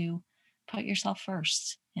willing to put yourself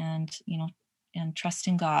first, and trust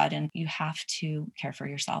in God, and you have to care for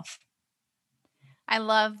yourself. I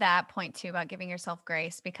love that point too about giving yourself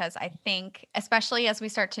grace, because I think, especially as we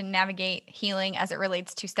start to navigate healing as it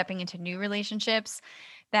relates to stepping into new relationships,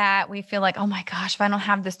 that we feel like, oh my gosh, if I don't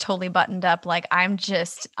have this totally buttoned up, like I'm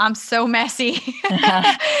so messy.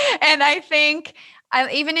 And I think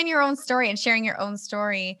even in your own story and sharing your own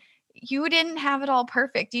story, you didn't have it all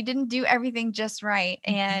perfect. You didn't do everything just right.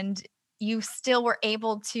 Mhm. And you still were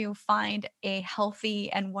able to find a healthy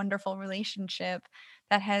and wonderful relationship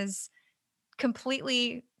that has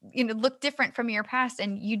completely, look different from your past,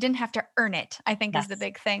 and you didn't have to earn it. I think is the Yes.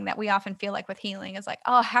 big thing that we often feel like with healing is like,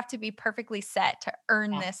 oh, I have to be perfectly set to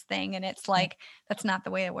earn Yeah. this thing. And it's Yeah. like, that's not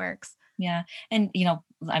the way it works. Yeah. And,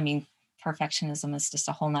 I mean, perfectionism is just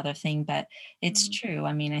a whole nother thing, but it's Mhm. true.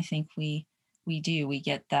 I mean, I think we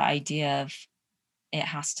get the idea of it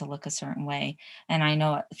has to look a certain way. And I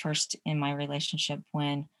know at first in my relationship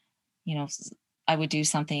when, I would do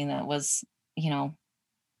something that was, you know,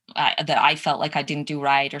 that I felt like I didn't do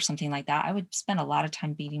right or something like that, I would spend a lot of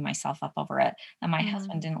time beating myself up over it. And my Mhm.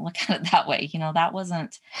 husband didn't look at it that way. You know, that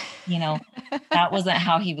wasn't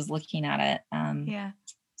how he was looking at it. Yeah.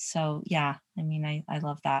 So yeah, I mean, I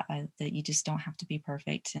love that, that you just don't have to be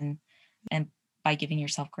perfect. And by giving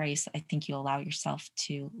yourself grace, I think you allow yourself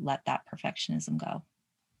to let that perfectionism go.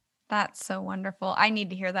 That's so wonderful. I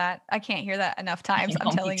need to hear that. I can't hear that enough times. I I'm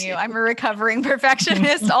know, me telling you, too. I'm a recovering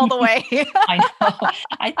perfectionist all the way. I know.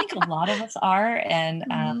 I think a lot of us are, and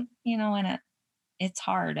Mhm. it's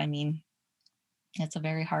hard. I mean, it's a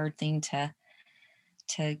very hard thing to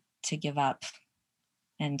give up,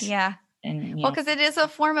 and Yeah. and Well, because it is a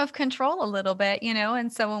form of control a little bit,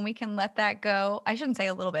 and so when we can let that go, I shouldn't say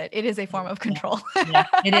a little bit, it is a form of yeah, control. yeah,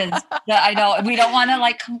 it is. Yeah, I know. We don't want to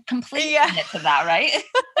like completely Yeah. admit to that, right?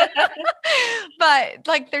 But,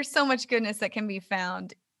 like, there's so much goodness that can be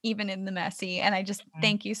found even in the messy, and I just Mhm.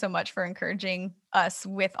 thank you so much for encouraging us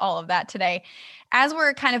with all of that today. As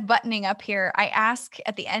we're kind of buttoning up here, I ask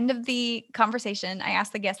at the end of the conversation, I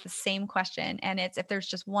ask the guests the same question, and it's if there's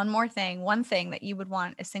just one thing that you would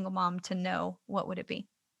want a single mom to know, what would it be?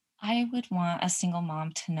 I would want a single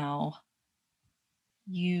mom to know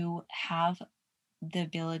you have the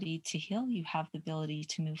ability to heal, you have the ability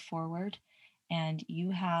to move forward, and you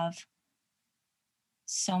have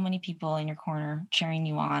so many people in your corner cheering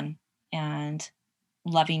you on and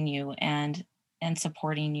loving you and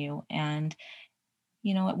supporting you. And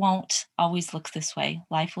it won't always look this way.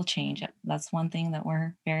 Life will change. That's one thing that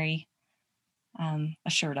we're very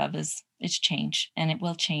assured of, is it's change, and it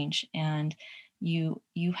will change. And you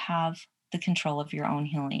have the control of your own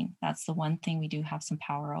healing. That's the one thing we do have some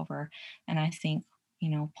power over. And I think,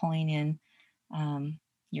 pulling in um,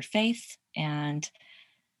 your faith and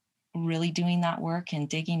really doing that work and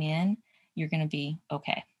digging in, you're going to be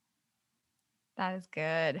okay. That is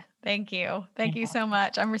good. Thank you. Thank you Yeah. so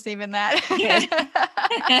much. I'm receiving that.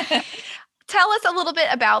 Good. Tell us a little bit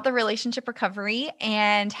about the relationship recovery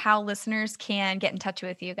and how listeners can get in touch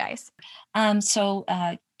with you guys. So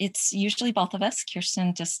it's usually both of us.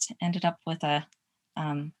 Kirsten just ended up with a We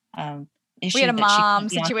had issue a that she mom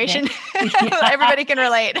couldn't be on today. situation. Yeah. Everybody can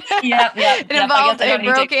relate. Yep, yep, It yep. I guess involved I a don't need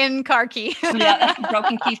to. broken car key. Yeah,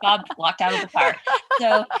 broken key fob, locked out of the car.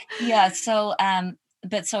 So yeah, so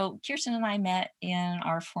Kirsten and I met in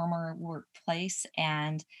our former workplace,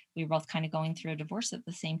 and we were both kind of going through a divorce at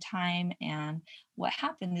the same time. And what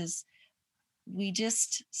happened is we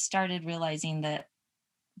just started realizing that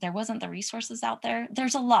there wasn't the resources out there.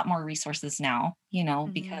 There's a lot more resources now,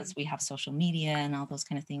 Mhm. because we have social media and all those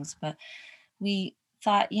kind of things. But we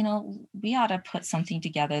thought, we ought to put something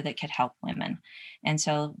together that could help women. And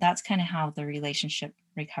so that's kind of how the relationship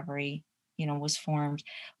recovery, was formed.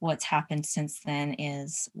 What's happened since then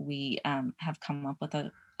is we have come up with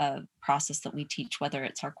a process that we teach, whether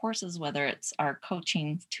it's our courses, whether it's our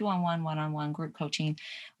coaching, one-on-one, group coaching.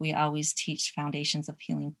 We always teach foundations of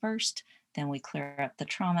healing first, then we clear up the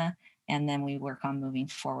trauma, and then we work on moving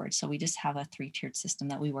forward. So we just have a 3-tiered system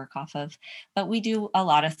that we work off of. But we do a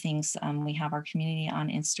lot of things. We have our community on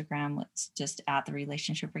Instagram. It's just at the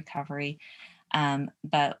relationship recovery.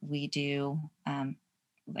 But we do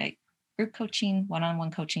like group coaching,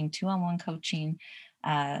 one-on-one coaching, two-on-one coaching.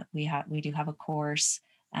 We do have a course.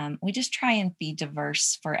 We just try and be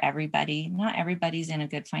diverse for everybody. Not everybody's in a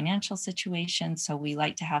good financial situation, so we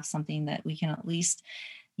like to have something that we can at least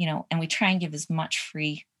and we try and give as much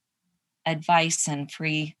free advice and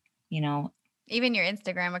free, you know, Even your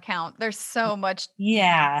Instagram account, there's so much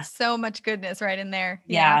yeah, goodness right in there.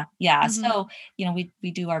 Yeah. yeah, yeah. Mhm. So,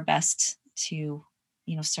 we do our best to,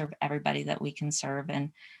 serve everybody that we can serve.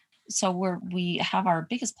 And so we have our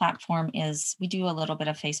biggest platform is we do a little bit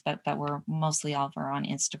of Facebook, but we're mostly over on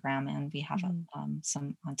Instagram, and we have Mhm.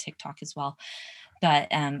 some on TikTok as well.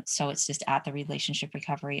 But so it's just at the Relationship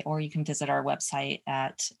Recovery, or you can visit our website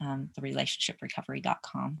at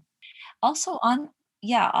therelationshiprecovery.com. Also on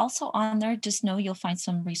Yeah, also on there, just know you'll find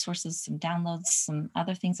some resources, some downloads, some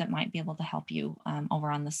other things that might be able to help you over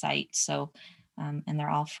on the site. So, and they're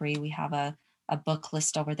all free. We have a book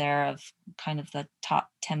list over there of kind of the top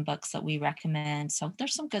 10 books that we recommend. So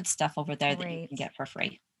there's some good stuff over there that you can Great. get for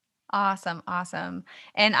free. Awesome, awesome.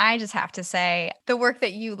 And I just have to say, the work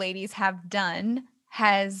that you ladies have done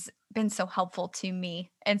has been so helpful to me.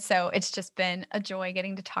 And so it's just been a joy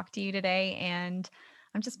getting to talk to you today. And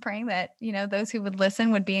I'm just praying that, those who would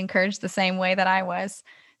listen would be encouraged the same way that I was.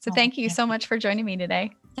 So Oh, thank you so much for joining me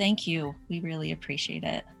today. thank you. We really appreciate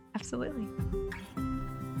it. Absolutely.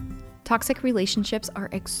 Toxic relationships are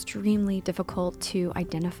extremely difficult to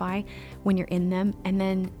identify when you're in them, and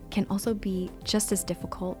then can also be just as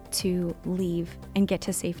difficult to leave and get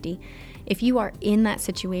to safety. If you are in that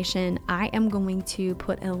situation, I am going to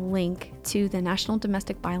put a link to the National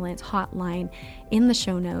Domestic Violence Hotline in the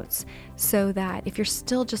show notes, so that if you're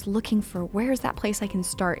still just looking for where's that place I can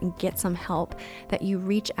start and get some help, that you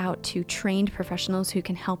reach out to trained professionals who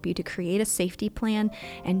can help you to create a safety plan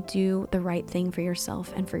and do the right thing for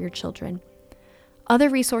yourself and for your children. Other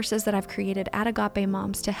resources that I've created at Agape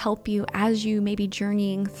Moms to help you as you may be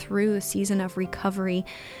journeying through a season of recovery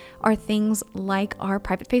are things like our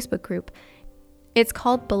private Facebook group. It's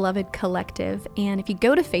called Beloved Collective, and if you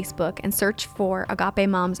go to Facebook and search for Agape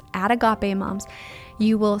Moms at Agape Moms,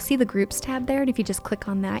 you will see the groups tab there, and if you just click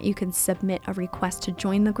on that, you can submit a request to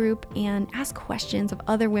join the group and ask questions of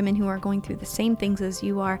other women who are going through the same things as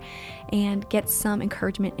you are and get some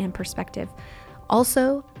encouragement and perspective.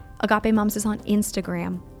 Also, Agape Moms is on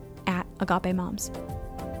Instagram at Agape Moms.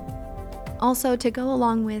 Also, to go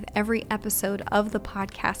along with every episode of the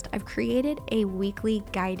podcast, I've created a weekly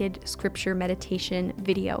guided scripture meditation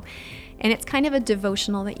video. And it's kind of a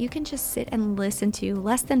devotional that you can just sit and listen to,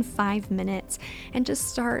 less than 5 minutes, and just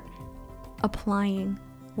start applying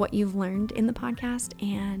what you've learned in the podcast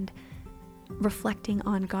and reflecting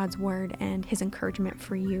on God's word and his encouragement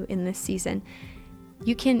for you in this season.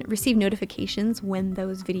 You can receive notifications when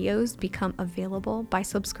those videos become available by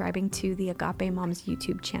subscribing to the Agape Moms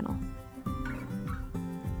YouTube channel.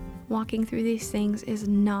 Walking through these things is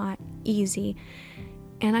not easy,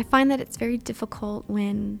 and I find that it's very difficult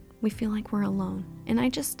when we feel like we're alone. And I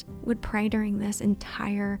just would pray during this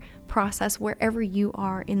entire process, wherever you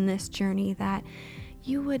are in this journey, that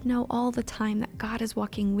you would know all the time that God is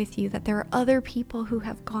walking with you, that there are other people who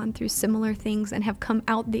have gone through similar things and have come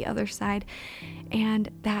out the other side, and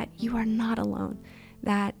that you are not alone,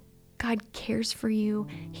 that God cares for you,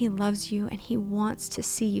 he loves you, and he wants to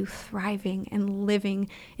see you thriving and living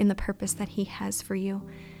in the purpose that he has for you.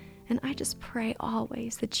 And I just pray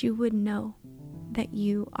always that you would know that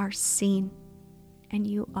you are seen and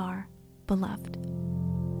you are beloved.